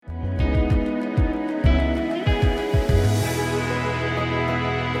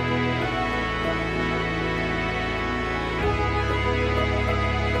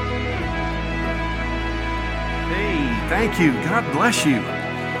Thank you. God bless you.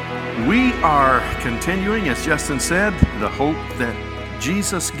 We are continuing, as Justin said, the hope that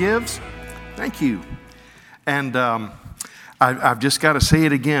Jesus gives. Thank you. And I've just got to say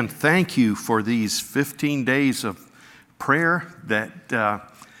it again. Thank you for these 15 days of prayer that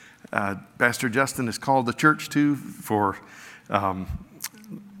Pastor Justin has called the church to for my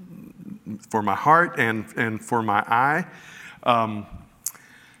heart and for my eye.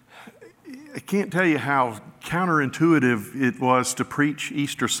 I can't tell you how counterintuitive it was to preach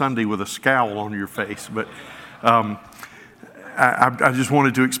Easter Sunday with a scowl on your face, but I just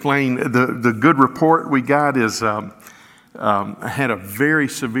wanted to explain the good report we got is I had a very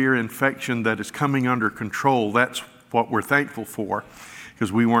severe infection that is coming under control. That's what we're thankful for,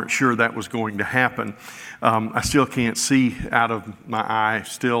 because we weren't sure that was going to happen. I still can't see out of my eye,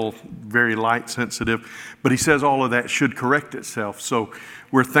 still very light sensitive, but he says all of that should correct itself. So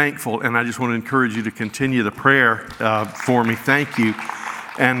we're thankful, and I just want to encourage you to continue the prayer for me. Thank you.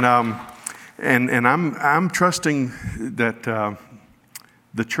 And I'm trusting that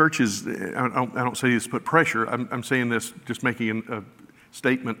the church is, I don't say this to put pressure, I'm saying this just making a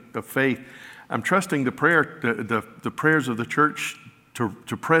statement of faith. I'm trusting the prayers of the church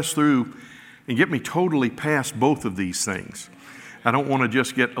to press through and get me totally past both of these things. I don't want to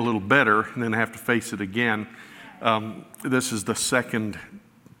just get a little better and then have to face it again. This is the second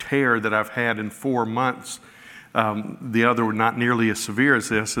tear that I've had in 4 months. The other were not nearly as severe as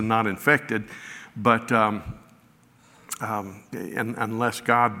this and not infected, but and unless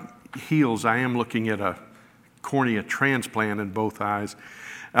God heals, I am looking at a cornea transplant in both eyes.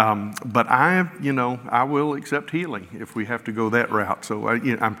 But I will accept healing if we have to go that route. So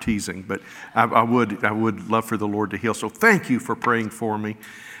I'm teasing, but I would love for the Lord to heal. So thank you for praying for me.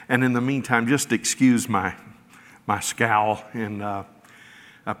 And in the meantime, just excuse my scowl. And I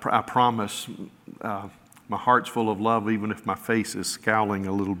promise my heart's full of love, even if my face is scowling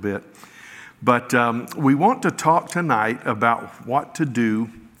a little bit. But we want to talk tonight about what to do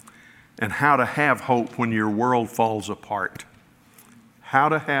and how to have hope when your world falls apart. How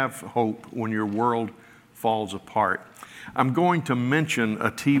to have hope when your world falls apart. I'm going to mention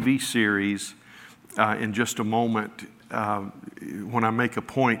a TV series in just a moment. When I make a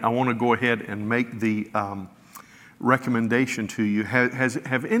point, I want to go ahead and make the recommendation to you.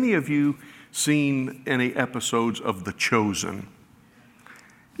 Have any of you seen any episodes of The Chosen?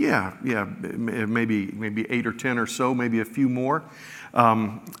 Yeah, maybe 8 or 10 or so, maybe a few more.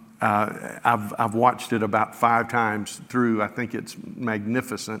 I've watched it about 5 times through. I think it's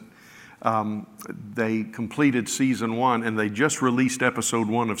magnificent. They completed season 1 and they just released episode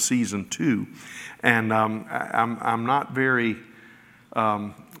 1 of season 2. And I'm not very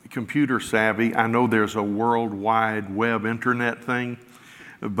computer savvy. I know there's a World Wide Web internet thing,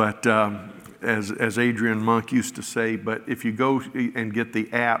 but as Adrian Monk used to say, but if you go and get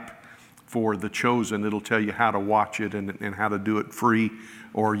the app for The Chosen, it'll tell you how to watch it and how to do it free,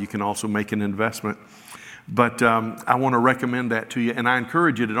 or you can also make an investment. But I want to recommend that to you, and I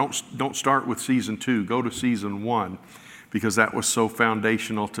encourage you to don't start with season 2. Go to season 1, because that was so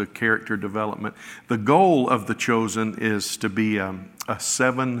foundational to character development. The goal of The Chosen is to be a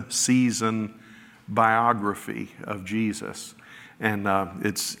 7-season biography of Jesus, and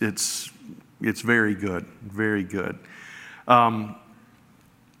it's very good, very good.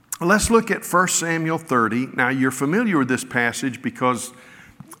 Let's look at 1 Samuel 30. Now, you're familiar with this passage because,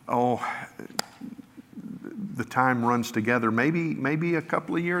 the time runs together. Maybe a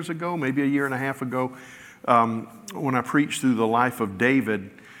couple of years ago, maybe a year and a half ago, when I preached through the life of David,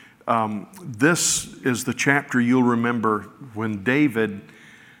 this is the chapter you'll remember when David,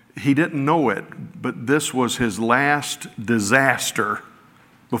 he didn't know it, but this was his last disaster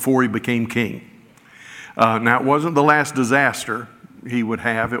before he became king. Now, it wasn't the last disaster he would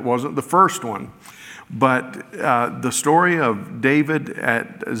have. It wasn't the first one. But the story of David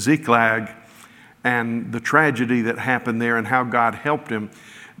at Ziklag and the tragedy that happened there and how God helped him,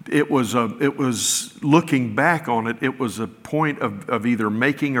 it was looking back on it, it was a point of either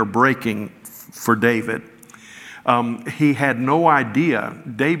making or breaking for David. He had no idea,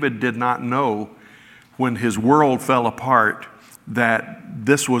 David did not know when his world fell apart that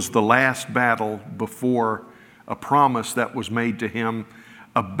this was the last battle before a promise that was made to him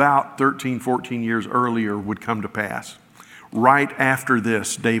about 13, 14 years earlier would come to pass. Right after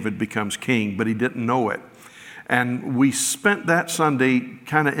this, David becomes king, but he didn't know it. And we spent that Sunday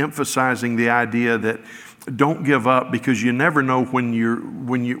kind of emphasizing the idea that don't give up, because you never know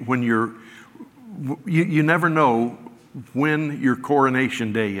you never know when your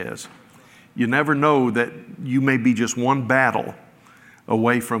coronation day is. You never know that you may be just one battle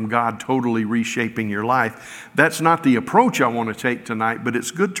away from God totally reshaping your life. That's not the approach I want to take tonight, but it's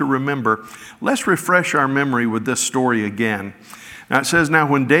good to remember. Let's refresh our memory with this story again. Now it says, now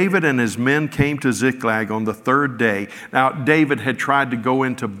when David and his men came to Ziklag on the third day, now David had tried to go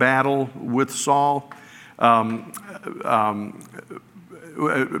into battle with Saul. Well,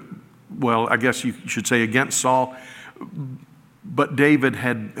 I guess you should say against Saul, but David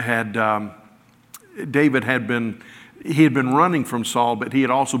had been running from Saul, but he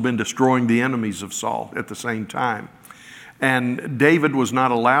had also been destroying the enemies of Saul at the same time. And David was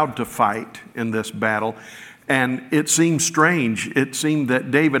not allowed to fight in this battle. And it seemed strange. It seemed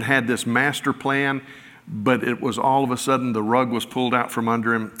that David had this master plan, but it was all of a sudden the rug was pulled out from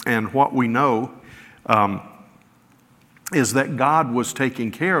under him. And what we know is that God was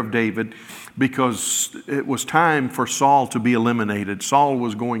taking care of David because it was time for Saul to be eliminated. Saul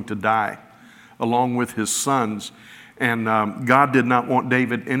was going to die along with his sons. And God did not want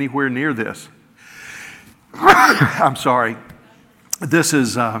David anywhere near this. I'm sorry. This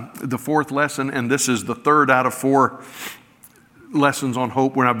is the fourth lesson, and this is the third out of 4 lessons on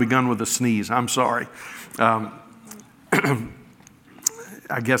hope when I've begun with a sneeze. I'm sorry. I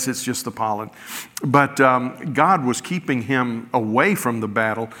guess it's just the pollen. But God was keeping him away from the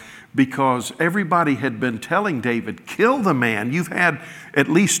battle because everybody had been telling David, kill the man. You've had at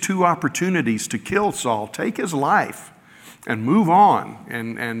least 2 opportunities to kill Saul. Take his life and move on.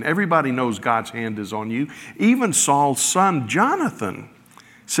 And everybody knows God's hand is on you. Even Saul's son, Jonathan,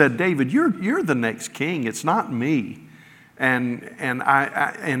 said, David, you're the next king. It's not me.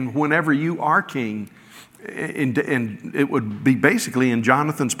 And whenever you are king, and it would be basically in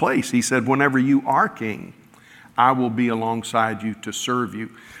Jonathan's place. He said, whenever you are king, I will be alongside you to serve you.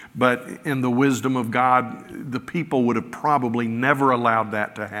 But in the wisdom of God, the people would have probably never allowed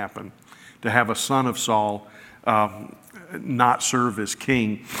that to happen, to have a son of Saul not serve as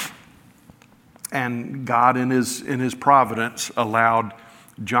king. And God in his providence allowed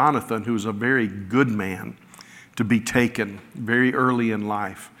Jonathan, who was a very good man, to be taken very early in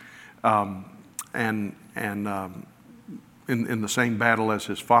life, in the same battle as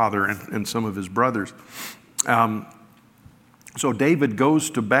his father and some of his brothers. So David goes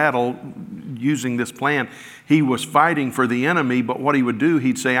to battle using this plan. He was fighting for the enemy, but what he would do,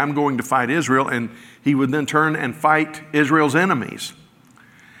 he'd say, I'm going to fight Israel, and he would then turn and fight Israel's enemies.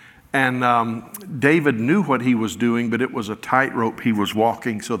 And David knew what he was doing, but it was a tightrope he was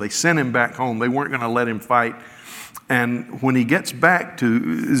walking, so they sent him back home. They weren't going to let him fight. And when he gets back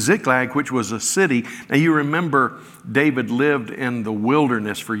to Ziklag, which was a city, now you remember David lived in the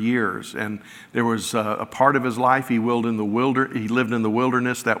wilderness for years, and there was a part of his life he lived in the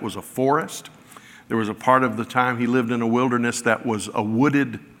wilderness that was a forest. There was a part of the time he lived in a wilderness that was a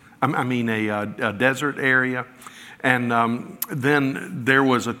desert area. And then there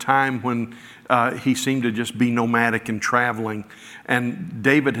was a time when he seemed to just be nomadic and traveling. And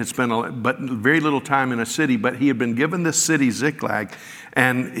David had spent very little time in a city, but he had been given this city, Ziklag.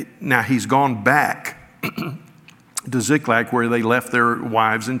 And now he's gone back to Ziklag where they left their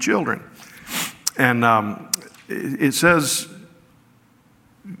wives and children. And it says,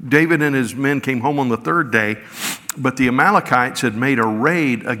 David and his men came home on the third day, but the Amalekites had made a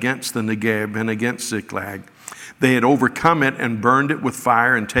raid against the Negeb and against Ziklag. They had overcome it and burned it with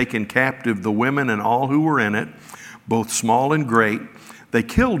fire and taken captive the women and all who were in it, both small and great. They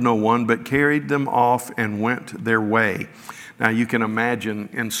killed no one, but carried them off and went their way. Now you can imagine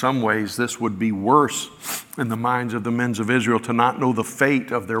in some ways this would be worse in the minds of the men of Israel to not know the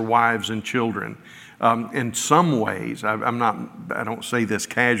fate of their wives and children. In some ways, I don't say this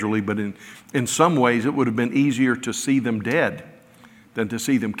casually, but in some ways it would have been easier to see them dead than to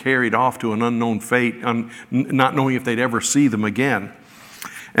see them carried off to an unknown fate, not knowing if they'd ever see them again.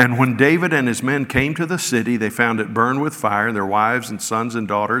 And when David and his men came to the city, they found it burned with fire, their wives and sons and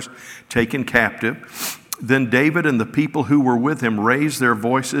daughters taken captive. Then David and the people who were with him raised their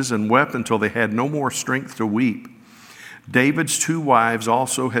voices and wept until they had no more strength to weep. David's 2 wives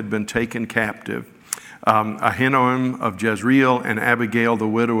also had been taken captive, Ahinoam of Jezreel and Abigail, the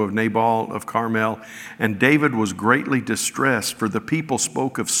widow of Nabal of Carmel. And David was greatly distressed, for the people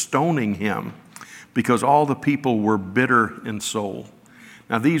spoke of stoning him, because all the people were bitter in soul.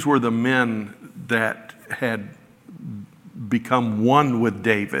 Now these were the men that had become one with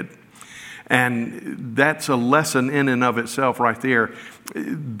David. And that's a lesson in and of itself right there.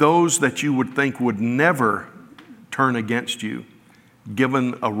 Those that you would think would never turn against you,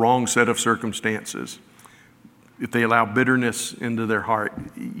 given a wrong set of circumstances, if they allow bitterness into their heart,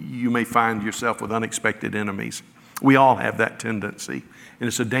 you may find yourself with unexpected enemies. We all have that tendency. And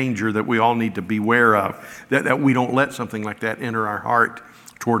it's a danger that we all need to beware of, that we don't let something like that enter our heart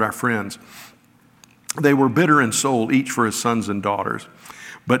toward our friends. They were bitter in soul, each for his sons and daughters.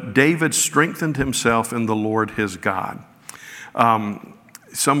 But David strengthened himself in the Lord his God.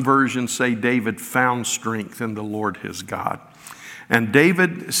 Some versions say David found strength in the Lord his God. And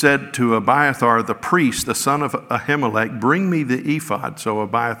David said to Abiathar the priest, the son of Ahimelech, bring me the ephod. So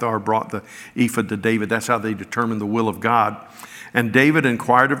Abiathar brought the ephod to David. That's how they determined the will of God. And David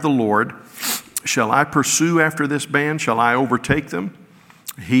inquired of the Lord, shall I pursue after this band? Shall I overtake them?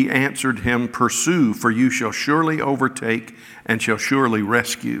 He answered him, pursue, for you shall surely overtake and shall surely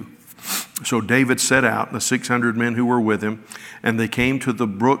rescue. So David set out, the 600 men who were with him, and they came to the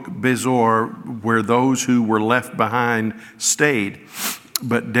brook Bezor, where those who were left behind stayed.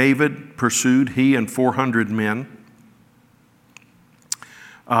 But David pursued, he and 400 men.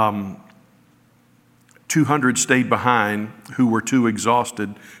 200 stayed behind, who were too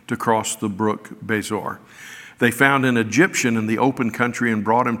exhausted to cross the brook Bezor. They found an Egyptian in the open country and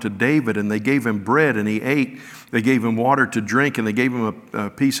brought him to David, and they gave him bread, and he ate. They gave him water to drink, and they gave him a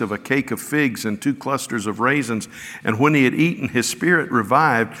piece of a cake of figs and 2 clusters of raisins. And when he had eaten, his spirit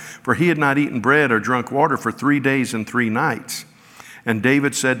revived, for he had not eaten bread or drunk water for 3 days and 3 nights. And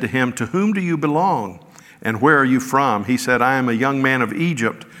David said to him, to whom do you belong, and where are you from? He said, I am a young man of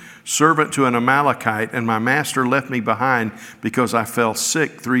Egypt, servant to an Amalekite, and my master left me behind because I fell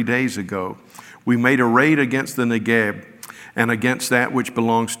sick 3 days ago. We made a raid against the Negeb and against that which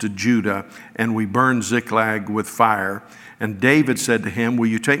belongs to Judah, and we burned Ziklag with fire. And David said to him, will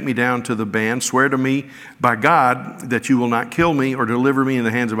you take me down to the band? Swear to me by God that you will not kill me or deliver me in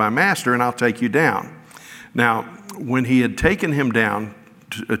the hands of my master, and I'll take you down. Now, when he had taken him down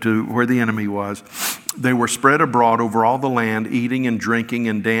to where the enemy was, they were spread abroad over all the land, eating and drinking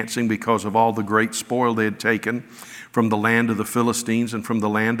and dancing because of all the great spoil they had taken from the land of the Philistines and from the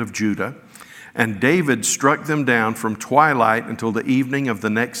land of Judah. And David struck them down from twilight until the evening of the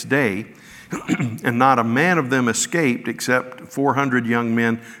next day, and not a man of them escaped except 400 young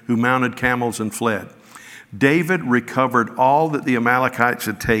men who mounted camels and fled. David recovered all that the Amalekites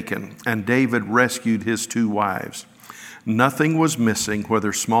had taken, and David rescued his 2 wives. Nothing was missing,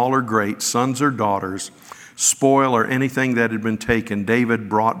 whether small or great, sons or daughters, spoil or anything that had been taken. David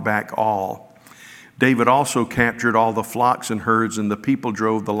brought back all. David also captured all the flocks and herds, and the people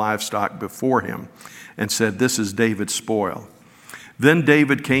drove the livestock before him and said, this is David's spoil. Then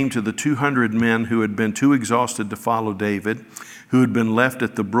David came to the 200 men who had been too exhausted to follow David, who had been left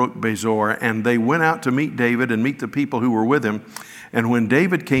at the brook Bezor, and they went out to meet David and meet the people who were with him. And when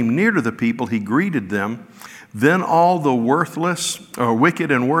David came near to the people, he greeted them. Then all the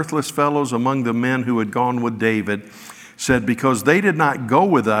wicked and worthless fellows among the men who had gone with David said, because they did not go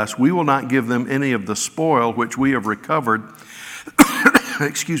with us, we will not give them any of the spoil which we have recovered,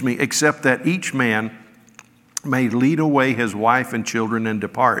 except that each man may lead away his wife and children and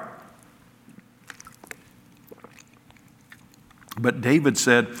depart. But David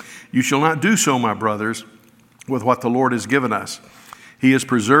said, you shall not do so, my brothers, with what the Lord has given us. He has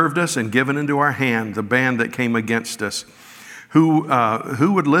preserved us and given into our hand the band that came against us.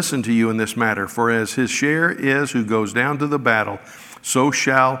 Who would listen to you in this matter? For as his share is who goes down to the battle, so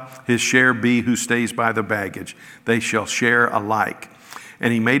shall his share be who stays by the baggage. They shall share alike.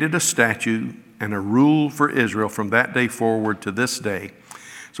 And he made it a statute and a rule for Israel from that day forward to this day.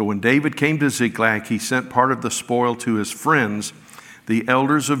 So when David came to Ziklag, he sent part of the spoil to his friends, the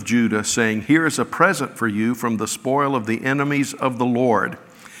elders of Judah, saying, here is a present for you from the spoil of the enemies of the Lord.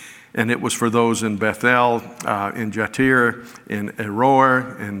 And it was for those in Bethel, in Jatir, in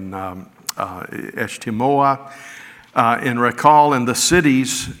Eror, in Eshtemoa, in Rakal, and the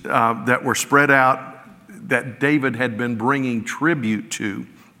cities that were spread out that David had been bringing tribute to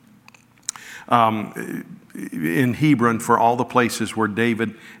in Hebron, for all the places where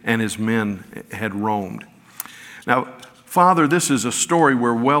David and his men had roamed. Now, Father, this is a story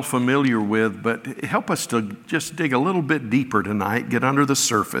we're well familiar with, but help us to just dig a little bit deeper tonight, get under the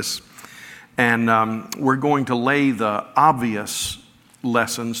surface. And we're going to lay the obvious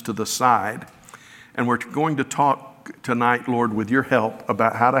lessons to the side. And we're going to talk tonight, Lord, with your help,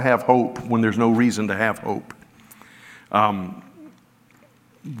 about how to have hope when there's no reason to have hope.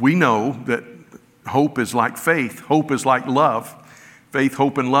 We know that hope is like faith. Hope is like love. Faith,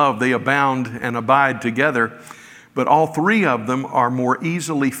 hope, and love, they abound and abide together. But all 3 of them are more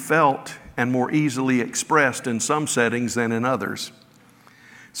easily felt and more easily expressed in some settings than in others.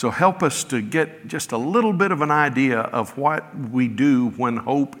 So help us to get just a little bit of an idea of what we do when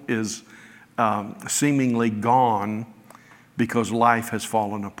hope is seemingly gone because life has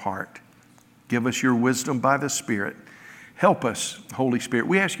fallen apart. Give us your wisdom by the Spirit. Help us, Holy Spirit.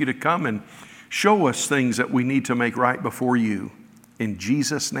 We ask you to come and show us things that we need to make right before you. In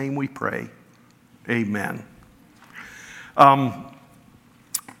Jesus' name we pray. Amen.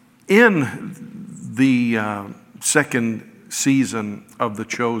 In the second season of The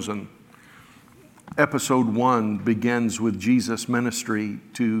Chosen, episode 1 begins with Jesus' ministry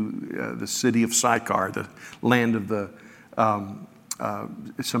to the city of Sychar, the land of the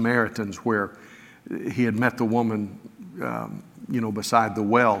Samaritans, where he had met the woman, beside the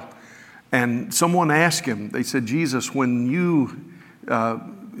well. And someone asked him, they said, Jesus, when you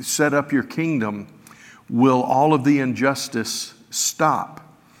set up your kingdom, will all of the injustice stop?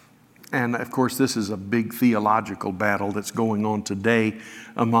 And of course, this is a big theological battle that's going on today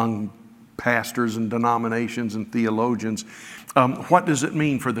among pastors and denominations and theologians. What does it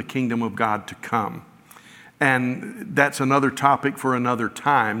mean for the kingdom of God to come? And that's another topic for another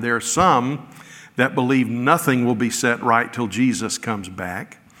time. There are some that believe nothing will be set right till Jesus comes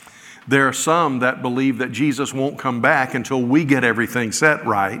back. There are some that believe that Jesus won't come back until we get everything set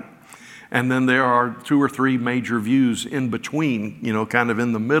right. And then there are 2 or 3 major views in between, kind of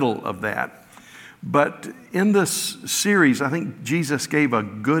in the middle of that. But in this series, I think Jesus gave a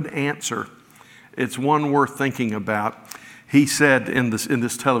good answer. It's one worth thinking about. He said in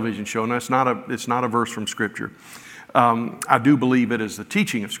this television show, and it's not a verse from Scripture. I do believe it is the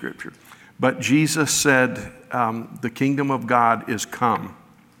teaching of Scripture. But Jesus said, the kingdom of God is come,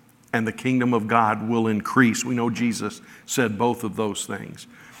 and the kingdom of God will increase. We know Jesus said both of those things.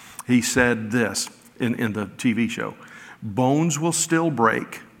 He said this in the TV show, bones will still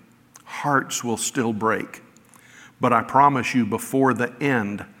break, hearts will still break, but I promise you before the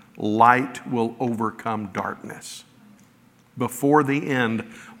end, light will overcome darkness. Before the end,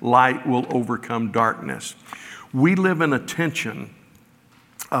 light will overcome darkness. We live in a tension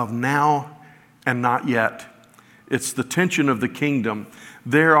of now and not yet. It's the tension of the kingdom.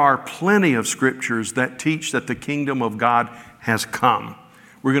 There are plenty of scriptures that teach that the kingdom of God has come.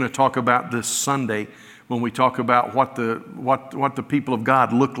 We're going to talk about this Sunday when we talk about what the people of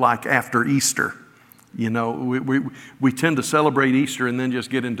God look like after Easter. We tend to celebrate Easter and then just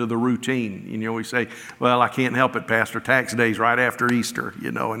get into the routine. We say, well, I can't help it, Pastor. Tax day's right after Easter,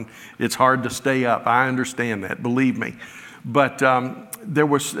 and it's hard to stay up. I understand that, believe me. But there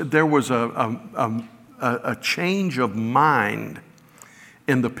was a change of mind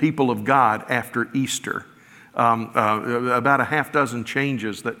in the people of God after Easter. About a half dozen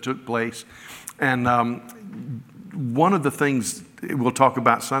changes that took place. And one of the things we'll talk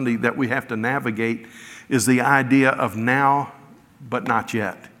about Sunday that we have to navigate is the idea of now, but not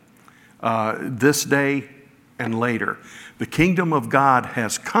yet. This day and later. The kingdom of God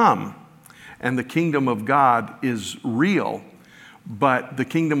has come, and the kingdom of God is real, but the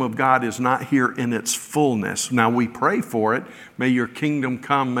kingdom of God is not here in its fullness. Now we pray for it. May your kingdom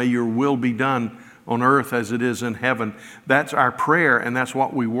come, may your will be done on earth as it is in heaven. That's our prayer, and that's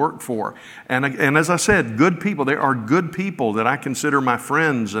what we work for. And as I said, good people. There are good people that I consider my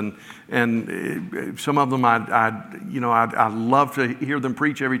friends, and some of them I love to hear them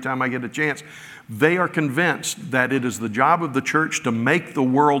preach every time I get a chance. They are convinced that it is the job of the church to make the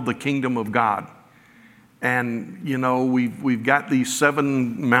world the kingdom of God. And, we've got these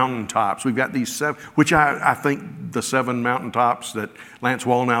 7 mountaintops. We've got these 7, which I think the 7 mountaintops that Lance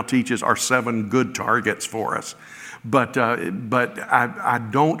Wallnau teaches are 7 good targets for us. But I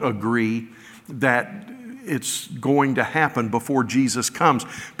don't agree that it's going to happen before Jesus comes.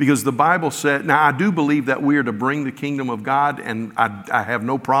 Because the Bible said, now I do believe that we are to bring the kingdom of God, and I have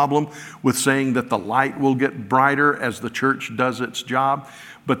no problem with saying that the light will get brighter as the church does its job.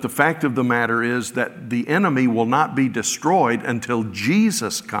 But the fact of the matter is that the enemy will not be destroyed until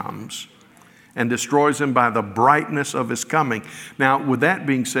Jesus comes and destroys him by the brightness of his coming. Now, with that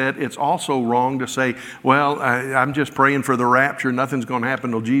being said, it's also wrong to say, well, I'm just praying for the rapture. Nothing's going to happen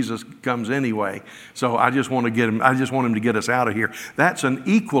till Jesus comes anyway. So I just want him to get us out of here. That's an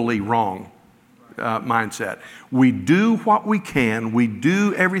equally wrong mindset. We do what we can. We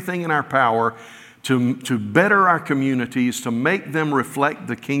do everything in our power to better our communities, to make them reflect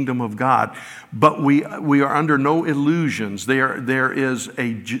the kingdom of God. But we are under no illusions. There is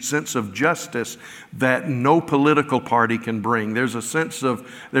a sense of justice that no political party can bring. There's a sense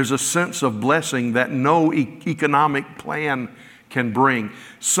of blessing that no economic plan can bring.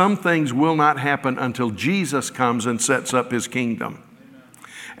 Some things will not happen until Jesus comes and sets up his kingdom.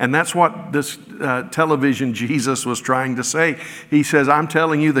 And that's what this television Jesus was trying to say. He says, I'm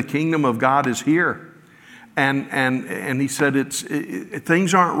telling you, the kingdom of God is here. And he said,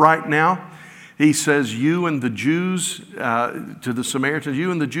 things aren't right now. He says, you and the Jews, to the Samaritans,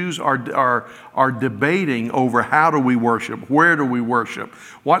 you and the Jews are debating over how do we worship, where do we worship,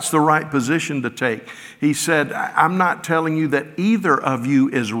 what's the right position to take. He said, I'm not telling you that either of you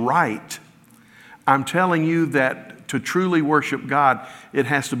is right. I'm telling you that to truly worship God, it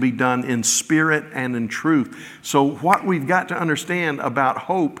has to be done in spirit and in truth. So what we've got to understand about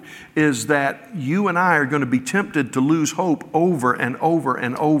hope is that you and I are going to be tempted to lose hope over and over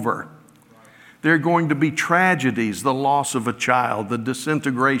and over. There are going to be tragedies, the loss of a child, the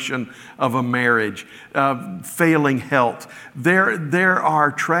disintegration of a marriage, failing health. There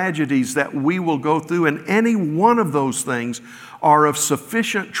are tragedies that we will go through, and any one of those things are of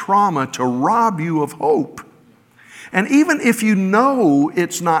sufficient trauma to rob you of hope. And even if you know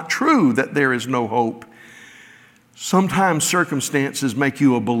it's not true that there is no hope, sometimes circumstances make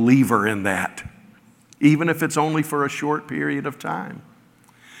you a believer in that, even if it's only for a short period of time.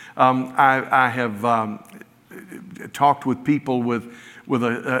 I have talked with people with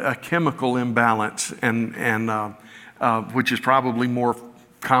a chemical imbalance, and which is probably more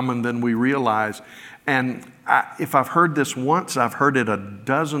common than we realize. And if I've heard this once, I've heard it a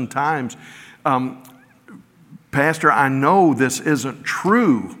dozen times. Pastor, I know this isn't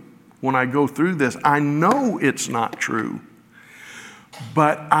true when I go through this. I know it's not true,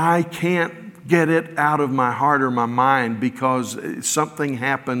 but I can't get it out of my heart or my mind because something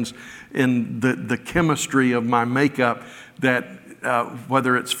happens in the chemistry of my makeup that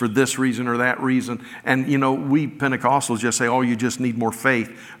whether it's for this reason or that reason. And, we Pentecostals just say, oh, you just need more faith.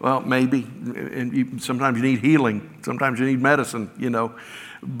 Well, maybe. And sometimes you need healing. Sometimes you need medicine,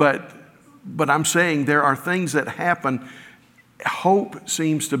 But I'm saying there are things that happen. Hope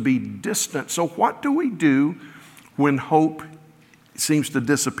seems to be distant. So what do we do when hope seems to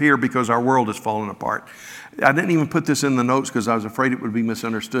disappear because our world is falling apart? I didn't even put this in the notes because I was afraid it would be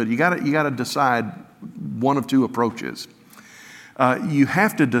misunderstood. You got to decide one of two approaches. You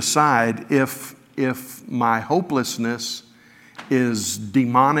have to decide if my hopelessness is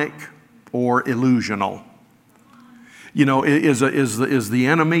demonic or illusional. Is the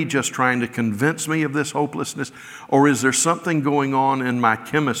enemy just trying to convince me of this hopelessness? Or is there something going on in my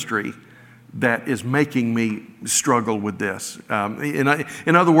chemistry that is making me struggle with this?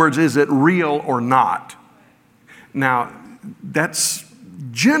 In other words, is it real or not? Now, that's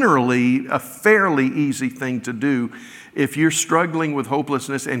generally a fairly easy thing to do if you're struggling with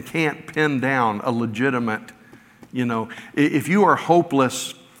hopelessness and can't pin down a legitimate, if you are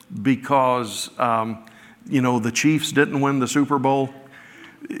hopeless because the Chiefs didn't win the Super Bowl,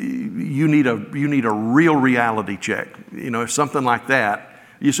 you need a real reality check. If something like that,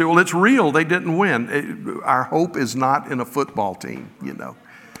 you say, well, it's real, they didn't win. Our hope is not in a football team,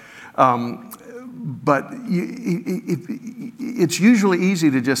 But it's usually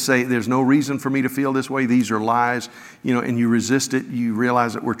easy to just say, there's no reason for me to feel this way. These are lies, and you resist it. You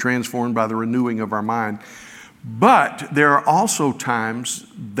realize that we're transformed by the renewing of our mind. But there are also times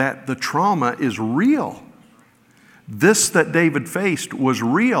that the trauma is real. This that David faced was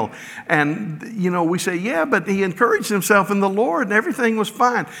real. And, we say, yeah, but he encouraged himself in the Lord and everything was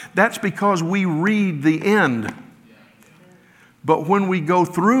fine. That's because we read the end. But when we go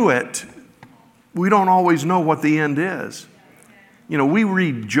through it, we don't always know what the end is. We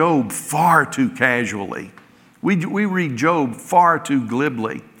read Job far too casually. We read Job far too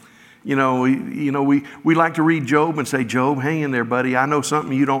glibly. We like to read Job and say, Job, hang in there, buddy. I know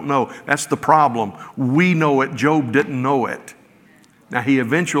something you don't know. That's the problem. We know it. Job didn't know it. Now, he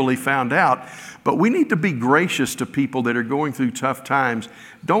eventually found out, but we need to be gracious to people that are going through tough times.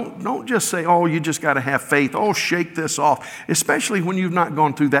 Don't just say, oh, you just got to have faith. Oh, shake this off, especially when you've not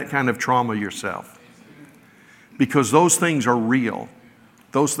gone through that kind of trauma yourself, because those things are real.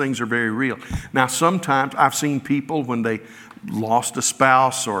 Those things are very real. Now, sometimes I've seen people when they lost a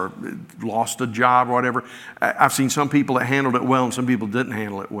spouse or lost a job or whatever, I've seen some people that handled it well and some people didn't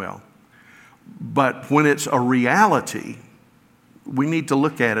handle it well. But when it's a reality, we need to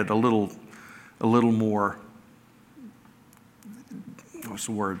look at it a little more,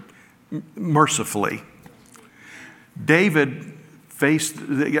 mercifully. David faced,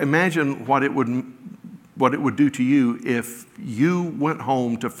 imagine what it would do to you if you went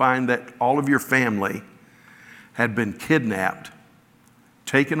home to find that all of your family had been kidnapped,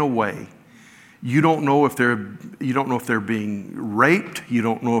 taken away. You don't know if they're being raped. You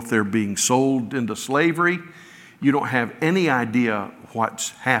don't know if they're being sold into slavery. You don't have any idea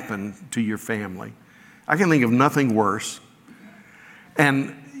what's happened to your family. I can think of nothing worse.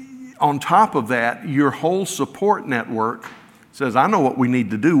 And on top of that, your whole support network says, I know what we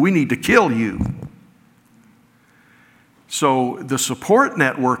need to do. We need to kill you. So the support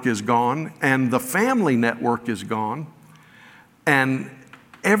network is gone, and the family network is gone, and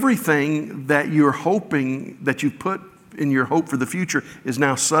everything that you're hoping, that you put in your hope for the future, is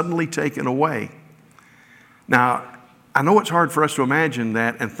now suddenly taken away. Now, I know it's hard for us to imagine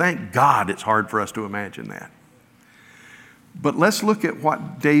that, and thank God it's hard for us to imagine that. But let's look at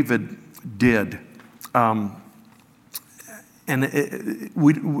what David did.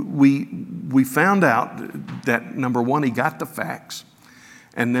 We found out that, number one, he got the facts.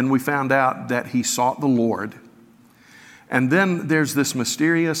 And then we found out that he sought the Lord. And then there's this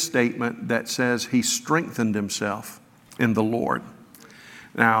mysterious statement that says he strengthened himself in the Lord.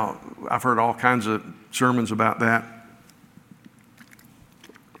 Now, I've heard all kinds of sermons about that.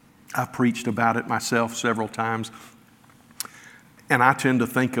 I've preached about it myself several times. And I tend to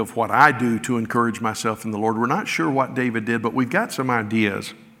think of what I do to encourage myself in the Lord. We're not sure what David did, but we've got some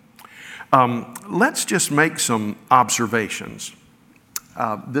ideas. Let's just make some observations.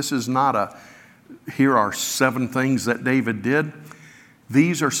 This is not here are 7 things that David did.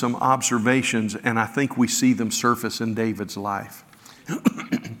 These are some observations, and I think we see them surface in David's life.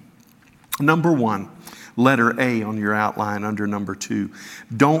 Number 1, letter A on your outline under number 2.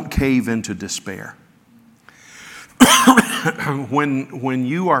 Don't cave into despair. When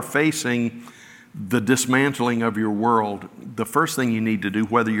you are facing the dismantling of your world, the first thing you need to do,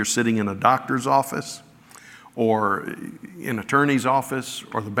 whether you're sitting in a doctor's office or an attorney's office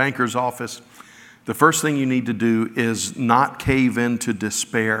or the banker's office, the first thing you need to do is not cave into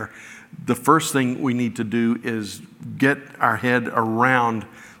despair. The first thing we need to do is get our head around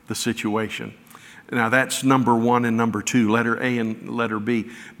the situation. Now that's number 1 and number 2, letter A and letter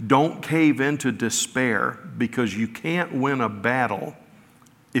B. Don't cave into despair, because you can't win a battle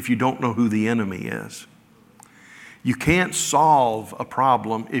if you don't know who the enemy is. You can't solve a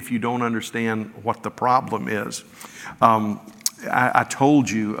problem if you don't understand what the problem is. I told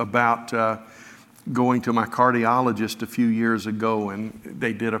you about going to my cardiologist a few years ago, and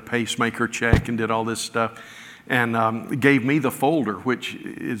they did a pacemaker check and did all this stuff, and gave me the folder, which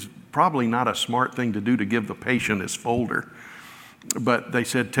is probably not a smart thing to do, to give the patient his folder. But they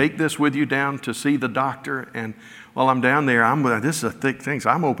said, take this with you down to see the doctor. And while I'm down there, this is a thick thing, so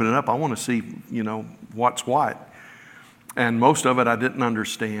I'm opening it up. I want to see, what's what. And most of it I didn't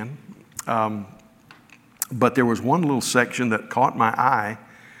understand. But there was one little section that caught my eye,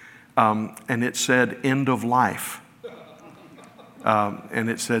 and it said end of life. And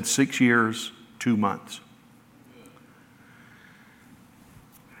it said 6 years, 2 months.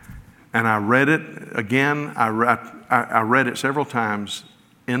 And I read it again. I read it several times.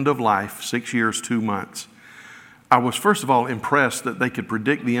 End of life, 6 years, 2 months. I was, first of all, impressed that they could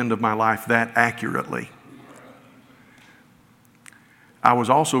predict the end of my life that accurately. I was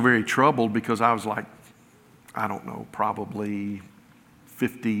also very troubled because I was like, I don't know, probably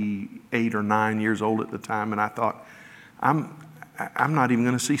 58 or 9 years old at the time. And I thought, I'm not even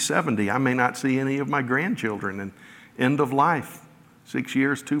going to see 70. I may not see any of my grandchildren. And end of life. 6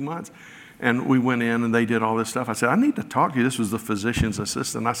 years, 2 months. And we went in and they did all this stuff. I said, I need to talk to you. This was the physician's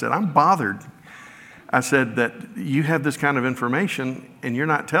assistant. I said, I'm bothered. I said that you have this kind of information and you're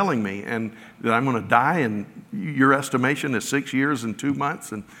not telling me, and that I'm going to die, and your estimation is 6 years and 2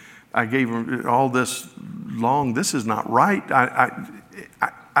 months. And I gave him all this long, this is not right.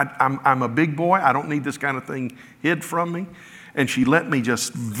 I'm a big boy. I don't need this kind of thing hid from me. And she let me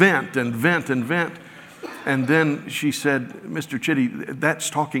just vent and vent and vent. And then she said, Mr. Chitty, that's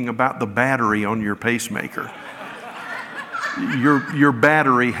talking about the battery on your pacemaker. Your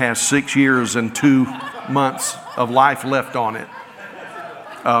battery has 6 years and 2 months of life left on it.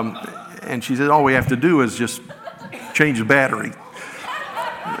 And she said, all we have to do is just change the battery.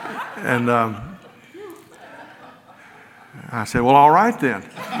 And I said, well, all right then.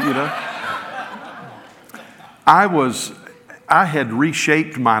 I had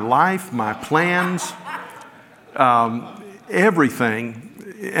reshaped my life, my plans, everything,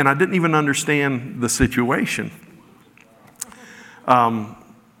 and I didn't even understand the situation.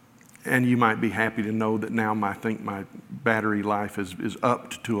 And you might be happy to know that now I think my battery life is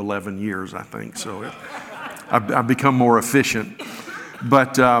up to 11 years, I think. So I've become more efficient.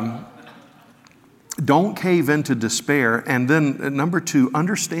 But don't cave into despair. And then number 2,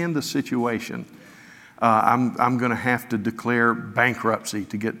 understand the situation. I'm going to have to declare bankruptcy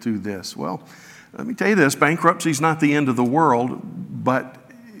to get through this. Well, let me tell you this, bankruptcy is not the end of the world, but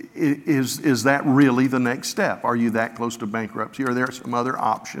is that really the next step? Are you that close to bankruptcy? Are there some other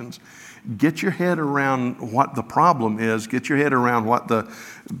options? Get your head around what the problem is. Get your head around what the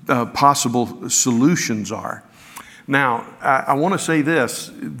possible solutions are. Now, I want to say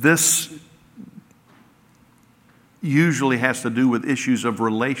this usually has to do with issues of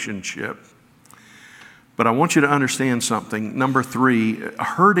relationship. But I want you to understand something. Number 3,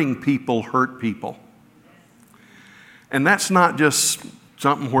 hurting people hurt people. And that's not just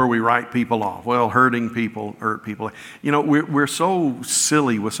something where we write people off. Well, hurting people hurt people. You know, we're so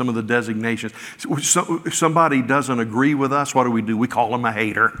silly with some of the designations. So if somebody doesn't agree with us, what do? We call them a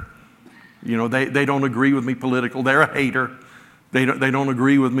hater. You know, they don't agree with me politically. They're a hater. They don't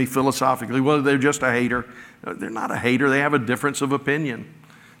agree with me philosophically. Well, they're just a hater. They're not a hater. They have a difference of opinion.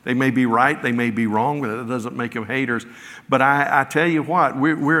 They may be right, they may be wrong, but it doesn't make them haters. But I tell you what,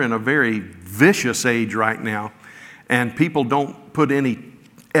 we're in a very vicious age right now, and people don't put any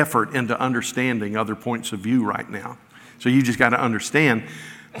effort into understanding other points of view right now. So you just got to understand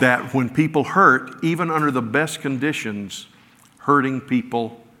that when people hurt, even under the best conditions, hurting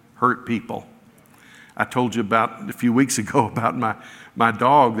people hurt people. I told you about a few weeks ago about my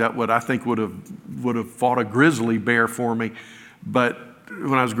dog that I think would have fought a grizzly bear for me, but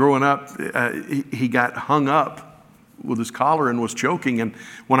when I was growing up, he got hung up with his collar and was choking. And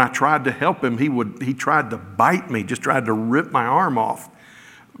when I tried to help him, he tried to bite me, just tried to rip my arm off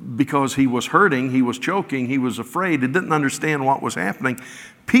because he was hurting, he was choking, he was afraid, he didn't understand what was happening.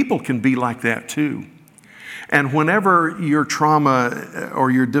 People can be like that too. And whenever your trauma or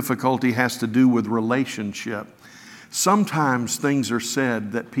your difficulty has to do with relationship, sometimes things are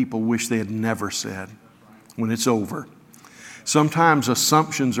said that people wish they had never said when it's over. Sometimes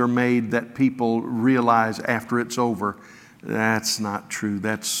assumptions are made that people realize after it's over, that's not true.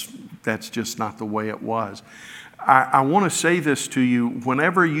 That's just not the way it was. I want to say this to you.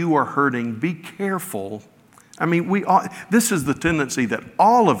 Whenever you are hurting, be careful. I mean, this is the tendency that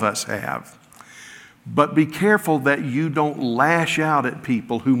all of us have. But be careful that you don't lash out at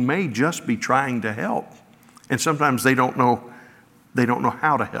people who may just be trying to help. And sometimes they don't know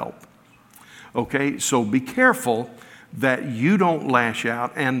how to help. Okay, so be careful that you don't lash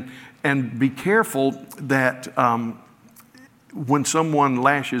out, and be careful that when someone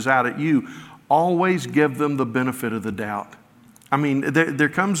lashes out at you, always give them the benefit of the doubt. I mean, there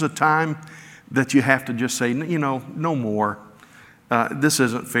comes a time that you have to just say, you know, no more. This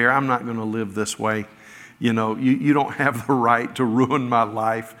isn't fair. I'm not going to live this way. You know, you don't have the right to ruin my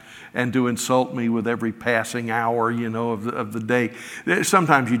life and to insult me with every passing hour, you know, of the day.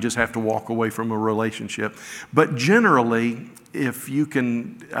 Sometimes you just have to walk away from a relationship. But generally, if you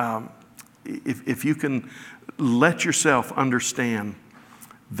can let yourself understand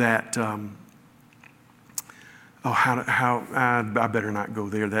that, I better not go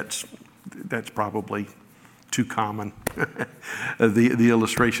there. That's probably too common, the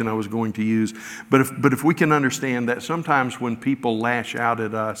illustration I was going to use. But if we can understand that sometimes when people lash out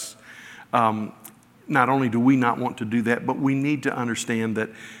at us, not only do we not want to do that, but we need to understand that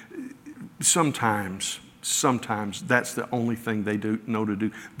sometimes that's the only thing they know to do.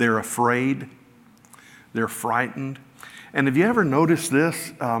 They're afraid. They're frightened. And have you ever noticed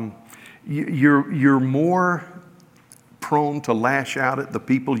this? You're more prone to lash out at the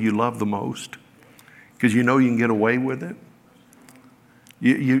people you love the most because you know you can get away with it.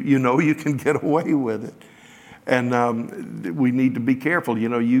 You know you can get away with it. And we need to be careful. You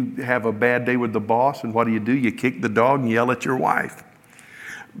know, you have a bad day with the boss, and what do? You kick the dog and yell at your wife.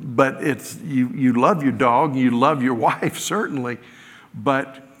 But it's you love your dog, you love your wife, certainly.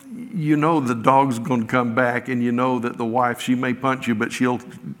 But you know the dog's going to come back, and you know that the wife, she may punch you, but she'll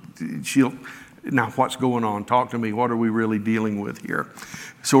now what's going on? Talk to me. What are we really dealing with here?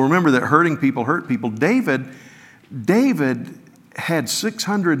 So remember that hurting people hurt people. David had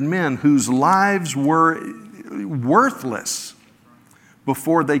 600 men whose lives were worthless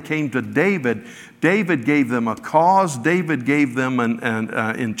before they came to David. David gave them a cause. David gave them an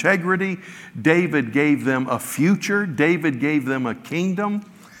integrity. David gave them a future. David gave them a kingdom.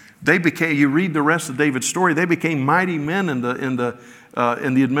 They became. You read the rest of David's story. They became mighty men in the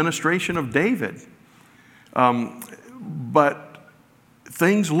administration of David. But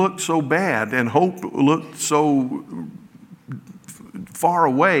things looked so bad, and hope looked so far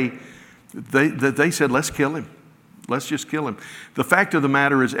away that they said, let's kill him. Let's just kill him. The fact of the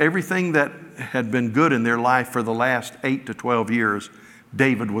matter is, everything that had been good in their life for the last 8 to 12 years,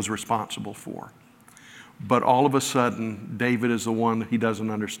 David was responsible for. But all of a sudden, David is the one, he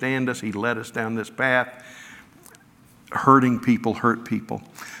doesn't understand us. He led us down this path. Hurting people hurt people.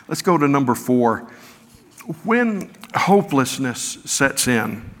 Let's go to number 4. When hopelessness sets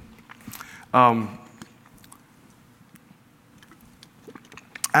in, I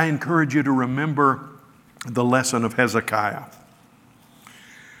encourage you to remember the lesson of Hezekiah.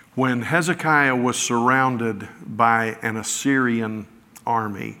 When Hezekiah was surrounded by an Assyrian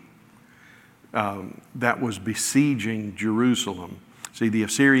army, that was besieging Jerusalem. See, the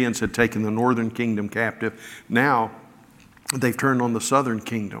Assyrians had taken the northern kingdom captive. Now they've turned on the southern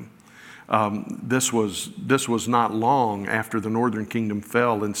kingdom. This was not long after the northern kingdom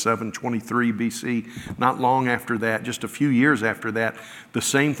fell in 723 BC. Not long after that, just a few years after that, the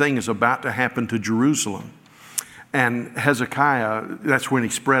same thing is about to happen to Jerusalem. And Hezekiah, that's when he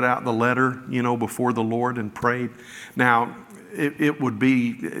spread out the letter, before the Lord and prayed. Now, it would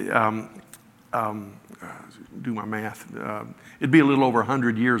be, do my math, it'd be a little over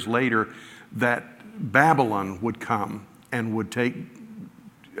 100 years later that Babylon would come and would take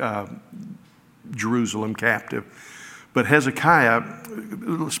Jerusalem captive. But Hezekiah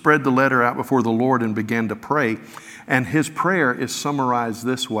spread the letter out before the Lord and began to pray. And his prayer is summarized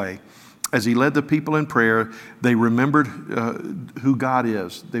this way. As he led the people in prayer, they remembered who God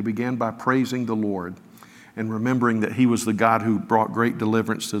is. They began by praising the Lord and remembering that he was the God who brought great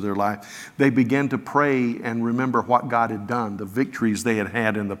deliverance to their life. They began to pray and remember what God had done, the victories they had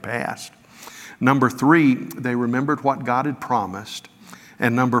had in the past. Number 3, they remembered what God had promised.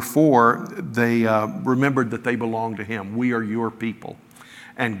 And number 4, they remembered that they belonged to him. We are your people.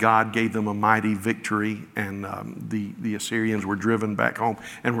 And God gave them a mighty victory, and the Assyrians were driven back home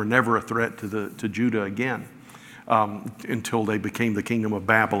and were never a threat to Judah again until they became the kingdom of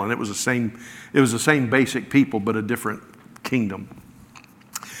Babylon. It was the same basic people, but a different kingdom.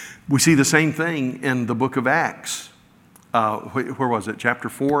 We see the same thing in the book of Acts. Where was it? Chapter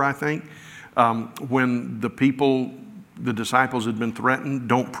 4, I think. When the disciples had been threatened,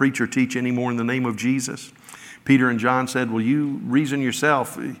 don't preach or teach anymore in the name of Jesus. Peter and John said, well, you reason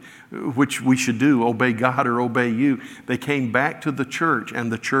yourself which we should do, obey God or obey you. They came back to the church,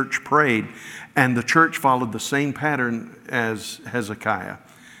 and the church prayed, and the church followed the same pattern as Hezekiah.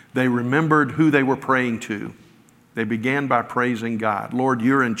 They remembered who they were praying to. They began by praising God. Lord,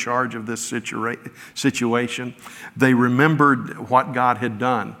 you're in charge of this situation. They remembered what God had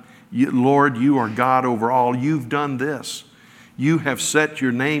done. Lord, you are God over all. You've done this. You have set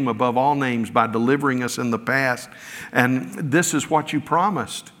your name above all names by delivering us in the past. And this is what you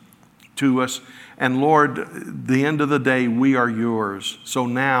promised to us. And Lord, the end of the day, we are yours. So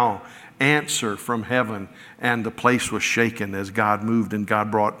now answer from heaven. And the place was shaken as God moved, and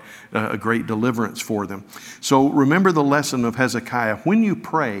God brought a great deliverance for them. So remember the lesson of Hezekiah. When you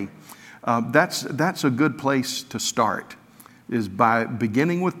pray, that's a good place to start, is by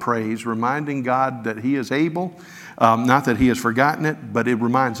beginning with praise, reminding God that he is able. Not that he has forgotten it, but it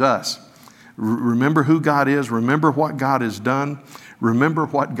reminds us. Remember who God is. Remember what God has done. Remember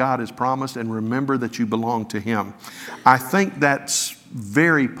what God has promised, and remember that you belong to him. I think that's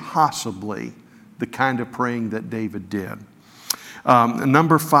very possibly the kind of praying that David did.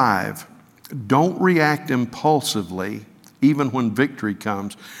 Number 5, don't react impulsively even when victory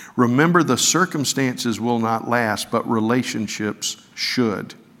comes. Remember, the circumstances will not last, but relationships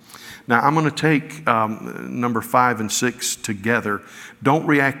should. Now, I'm going to take number 5 and 6 together. Don't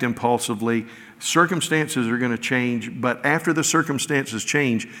react impulsively. Circumstances are going to change, but after the circumstances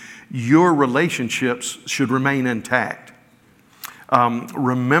change, your relationships should remain intact.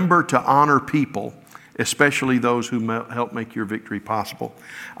 Remember to honor people, especially those who help make your victory possible.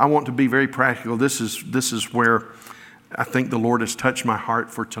 I want to be very practical. This is where I think the Lord has touched my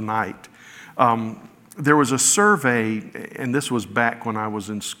heart for tonight. There was a survey, and this was back when I was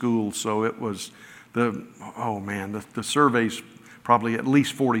in school, so it was the survey's probably at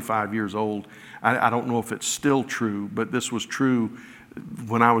least 45 years old. I don't know if it's still true, but this was true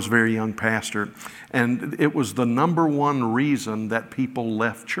when I was a very young pastor. And it was the number one reason that people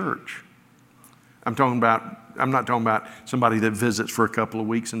left church. I'm not talking about somebody that visits for a couple of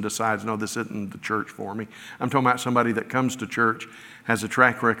weeks and decides, no, this isn't the church for me. I'm talking about somebody that comes to church, has a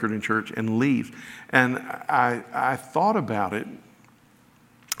track record in church, and leaves. And I thought about it,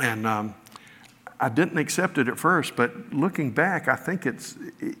 and I didn't accept it at first, but looking back, I think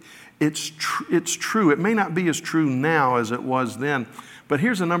it's true. It may not be as true now as it was then, but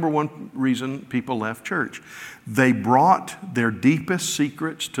here's the number one reason people left church. They brought their deepest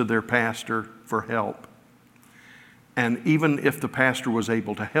secrets to their pastor for help. And even if the pastor was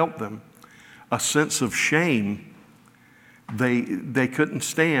able to help them, a sense of shame, they couldn't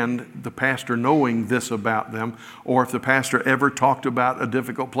stand the pastor knowing this about them. Or if the pastor ever talked about a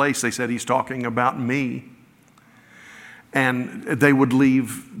difficult place, they said, he's talking about me. And they would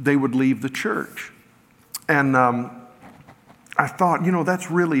leave the church. And I thought, that's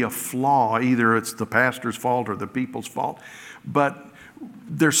really a flaw. Either it's the pastor's fault or the people's fault. But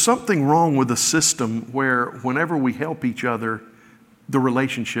there's something wrong with the system where whenever we help each other, the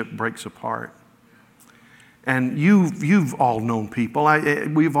relationship breaks apart. And you've all known people.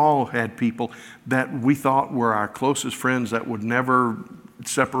 We've all had people that we thought were our closest friends that would never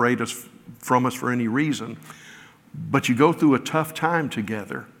separate us from us for any reason. But you go through a tough time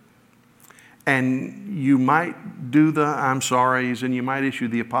together, and you might do the I'm sorries and you might issue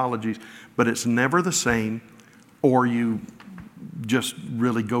the apologies, but it's never the same, or you just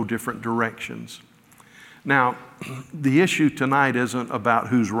really go different directions. Now, the issue tonight isn't about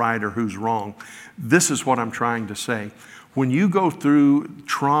who's right or who's wrong. This is what I'm trying to say. When you go through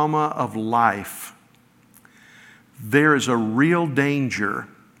trauma of life, there is a real danger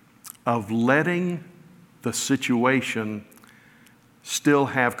of letting the situation still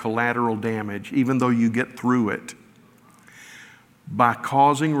have collateral damage, even though you get through it, by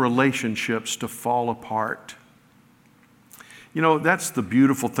causing relationships to fall apart. You know, that's the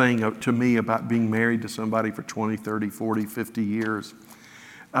beautiful thing to me about being married to somebody for 20, 30, 40, 50 years.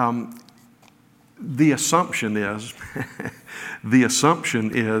 The assumption is,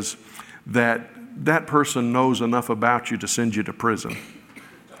 that that person knows enough about you to send you to prison.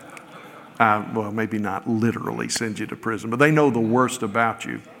 Well, maybe not literally send you to prison, but they know the worst about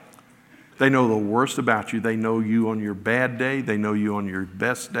you. They know the worst about you. They know you on your bad day. They know you on your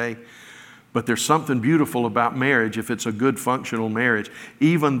best day. But there's something beautiful about marriage if it's a good functional marriage.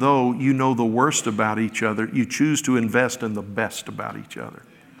 Even though you know the worst about each other, you choose to invest in the best about each other.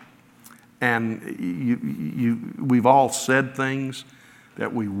 And we've all said things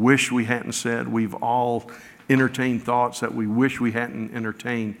that we wish we hadn't said. We've all entertained thoughts that we wish we hadn't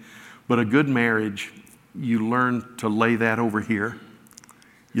entertained. But a good marriage, you learn to lay that over here.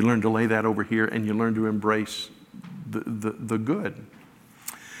 You learn to lay that over here, and you learn to embrace the good.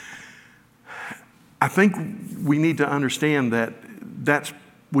 I think we need to understand that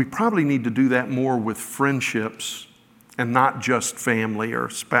we probably need to do that more with friendships and not just family or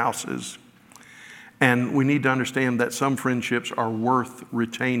spouses. And we need to understand that some friendships are worth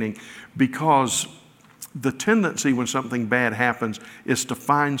retaining, because the tendency when something bad happens is to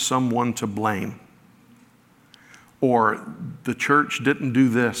find someone to blame. Or the church didn't do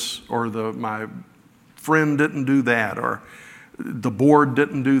this, or my friend didn't do that, or the board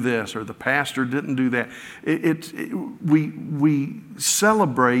didn't do this, or the pastor didn't do that. We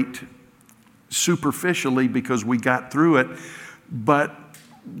celebrate superficially because we got through it, but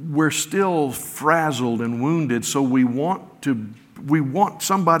we're still frazzled and wounded, so we want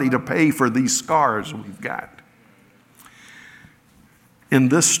somebody to pay for these scars we've got. In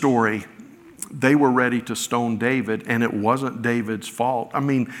this story, they were ready to stone David, and it wasn't David's fault. I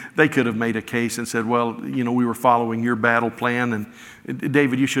mean, they could have made a case and said, well, you know, we were following your battle plan, and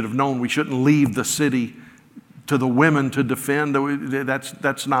David, you should have known we shouldn't leave the city to the women to defend.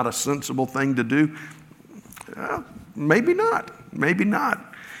 That's not a sensible thing to do. Maybe not. Maybe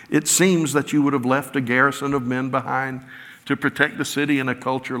not. It seems that you would have left a garrison of men behind to protect the city in a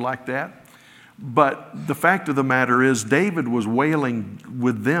culture like that. But the fact of the matter is, David was wailing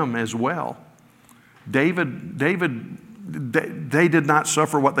with them as well. They did not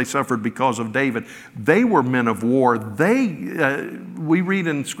suffer what they suffered because of David. They were men of war. We read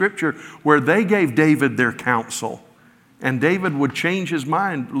in Scripture where they gave David their counsel. And David would change his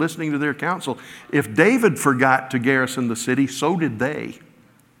mind listening to their counsel. If David forgot to garrison the city, so did they.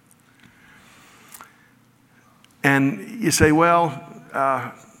 And you say, well,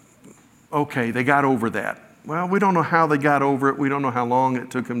 okay, they got over that. Well, we don't know how they got over it. We don't know how long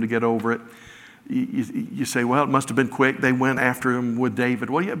it took them to get over it. You say, well, it must have been quick. They went after him with David.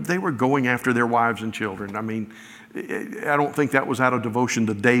 Well, yeah, they were going after their wives and children. I mean, I don't think that was out of devotion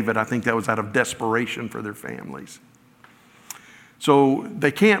to David. I think that was out of desperation for their families. So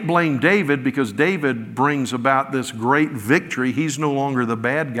they can't blame David because David brings about this great victory. He's no longer the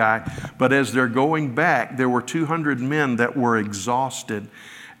bad guy. But as they're going back, there were 200 men that were exhausted.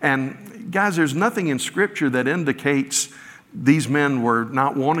 And guys, there's nothing in Scripture that indicates these men were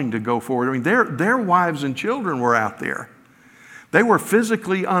not wanting to go forward. I mean, their wives and children were out there. They were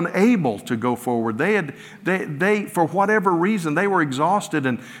physically unable to go forward. They for whatever reason, they were exhausted,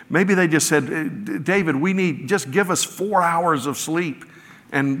 and maybe they just said, David, just give us 4 hours of sleep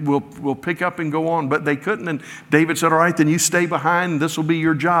and we'll pick up and go on. But they couldn't, and David said, all right, then you stay behind, and this will be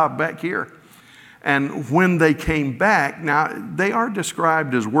your job back here. And when they came back, now they are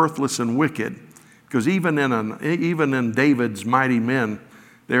described as worthless and wicked, because even in David's mighty men,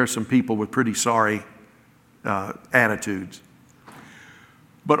 there are some people with pretty sorry attitudes.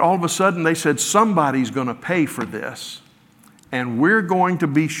 But all of a sudden they said, somebody's going to pay for this. And we're going to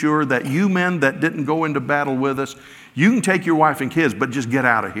be sure that you men that didn't go into battle with us, you can take your wife and kids, but just get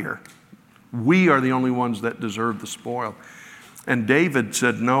out of here. We are the only ones that deserve the spoil. And David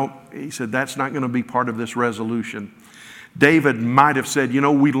said, no, he said, that's not going to be part of this resolution. David might have said,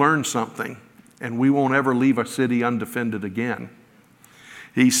 we learned something and we won't ever leave a city undefended again.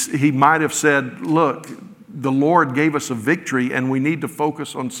 He might have said, look, the Lord gave us a victory and we need to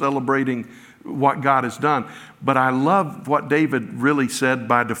focus on celebrating what God has done. But I love what David really said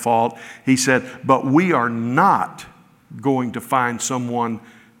by default. He said, but we are not going to find someone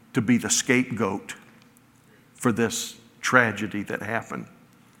to be the scapegoat for this tragedy that happened.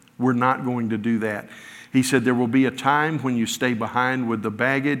 We're not going to do that. He said there will be a time when you stay behind with the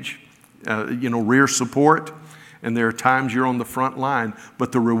baggage, rear support, and there are times you're on the front line,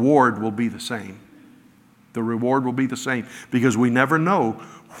 but the reward will be the same. The reward will be the same because we never know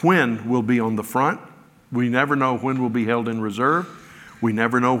when we'll be on the front. We never know when we'll be held in reserve. We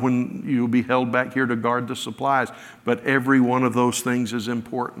never know when you'll be held back here to guard the supplies. But every one of those things is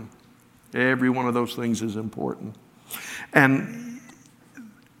important. Every one of those things is important. And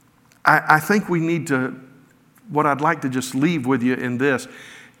I think we need to, what I'd like to just leave with you in this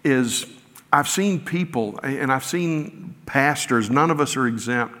is I've seen people and I've seen pastors, none of us are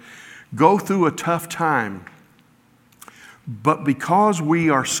exempt, go through a tough time. But because we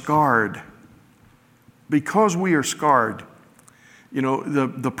are scarred, the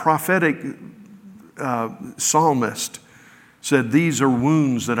prophetic psalmist said, these are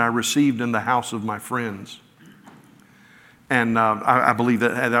wounds that I received in the house of my friends. And I believe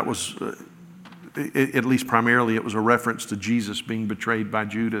that was, at least primarily, it was a reference to Jesus being betrayed by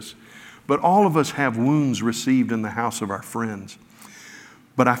Judas. But all of us have wounds received in the house of our friends.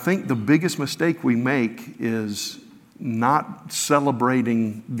 But I think the biggest mistake we make is not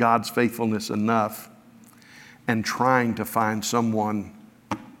celebrating God's faithfulness enough and trying to find someone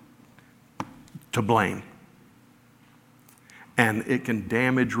to blame. And it can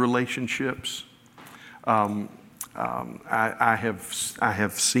damage relationships. I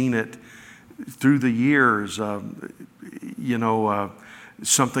have seen it through the years.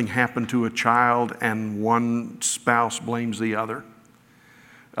 Something happened to a child and one spouse blames the other.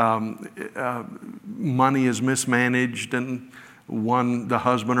 Money is mismanaged and the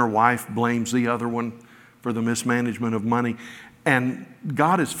husband or wife blames the other one for the mismanagement of money. And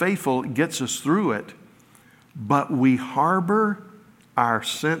God is faithful, gets us through it, but we harbor our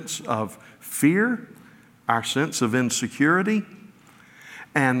sense of fear, our sense of insecurity.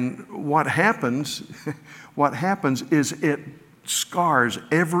 And what happens is it scars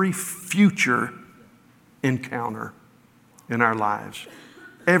every future encounter in our lives.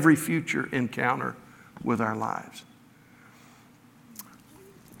 Every future encounter with our lives.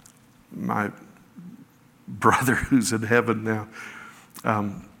 My brother who's in heaven now,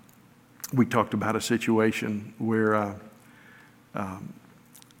 we talked about a situation where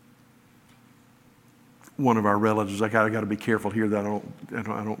one of our relatives, I got to be careful here that I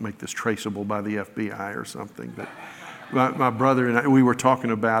don't make this traceable by the FBI or something, but my brother and I, we were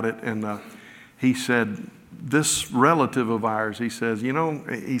talking about it, and he said, this relative of ours, he says,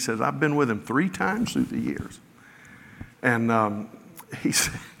 I've been with him 3 times through the years. And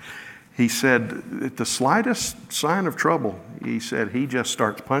he said, at the slightest sign of trouble, he said, he just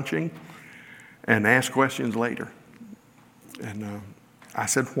starts punching and asks questions later. And I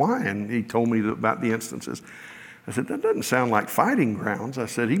said, why? And he told me about the instances. I said, that doesn't sound like fighting grounds. I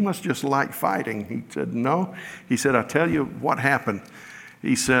said, he must just like fighting. He said, no. He said, I'll tell you what happened.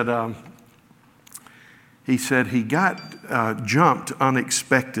 He said he got jumped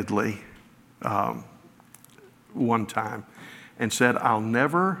unexpectedly one time and said, I'll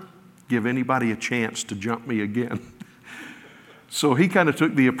never give anybody a chance to jump me again. So he kind of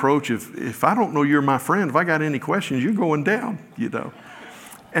took the approach of, if I don't know you're my friend, if I got any questions, you're going down,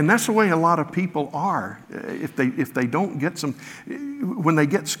 And that's the way a lot of people are. If they don't get when they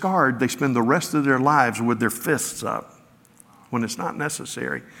get scarred, they spend the rest of their lives with their fists up when it's not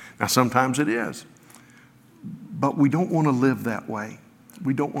necessary. Now, sometimes it is. But we don't want to live that way.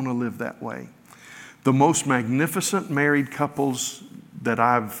 We don't want to live that way. The most magnificent married couples that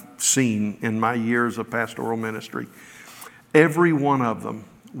I've seen in my years of pastoral ministry, every one of them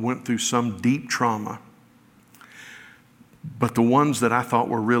went through some deep trauma. But the ones that I thought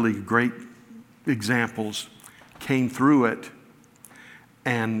were really great examples came through it,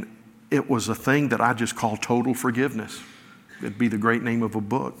 and it was a thing that I just call total forgiveness. It'd be the great name of a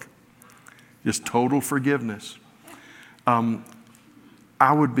book. Just total forgiveness.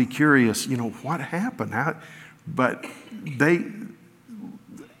 I would be curious, what happened? But they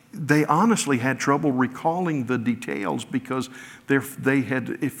honestly had trouble recalling the details because they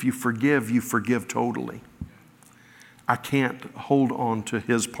had, if you forgive totally. I can't hold on to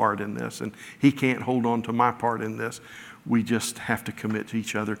his part in this, and he can't hold on to my part in this. we just have to commit to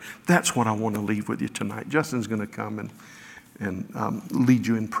each other. That's what I want to leave with you tonight. Justin's going to come and lead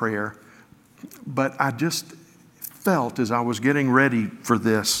you in prayer. But I just felt as I was getting ready for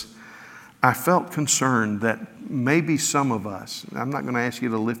this, I felt concerned that maybe some of us, I'm not going to ask you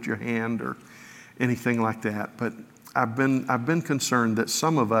to lift your hand or anything like that, but I've been concerned that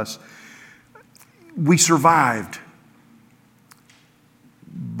some of us, we survived,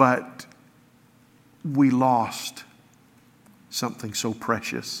 but we lost something so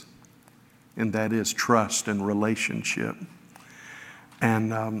precious, and that is trust and relationship.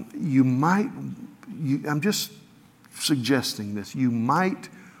 And I'm just suggesting this, you might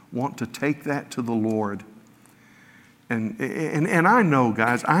want to take that to the Lord. And I know,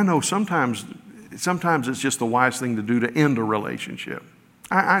 guys, I know sometimes it's just the wise thing to do to end a relationship.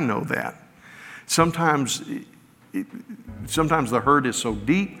 I know that. Sometimes the hurt is so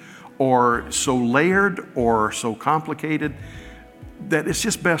deep or so layered or so complicated that it's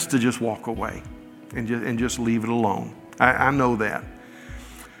just best to just walk away and just leave it alone. I know that.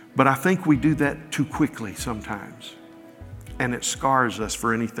 But I think we do that too quickly sometimes. And it scars us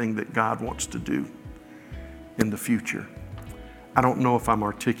for anything that God wants to do in the future. I don't know if I'm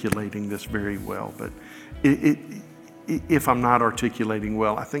articulating this very well, but if I'm not articulating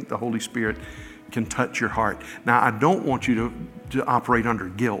well, I think the Holy Spirit can touch your heart. Now, I don't want you to operate under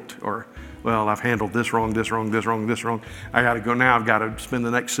guilt or, well, I've handled this wrong. I got to go now. I've got to spend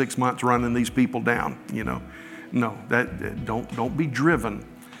the next 6 months running these people down. No, don't be driven.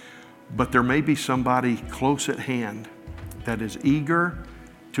 But there may be somebody close at hand that is eager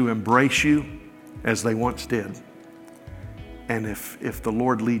to embrace you as they once did. And if the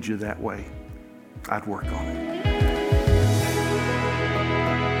Lord leads you that way, I'd work on it.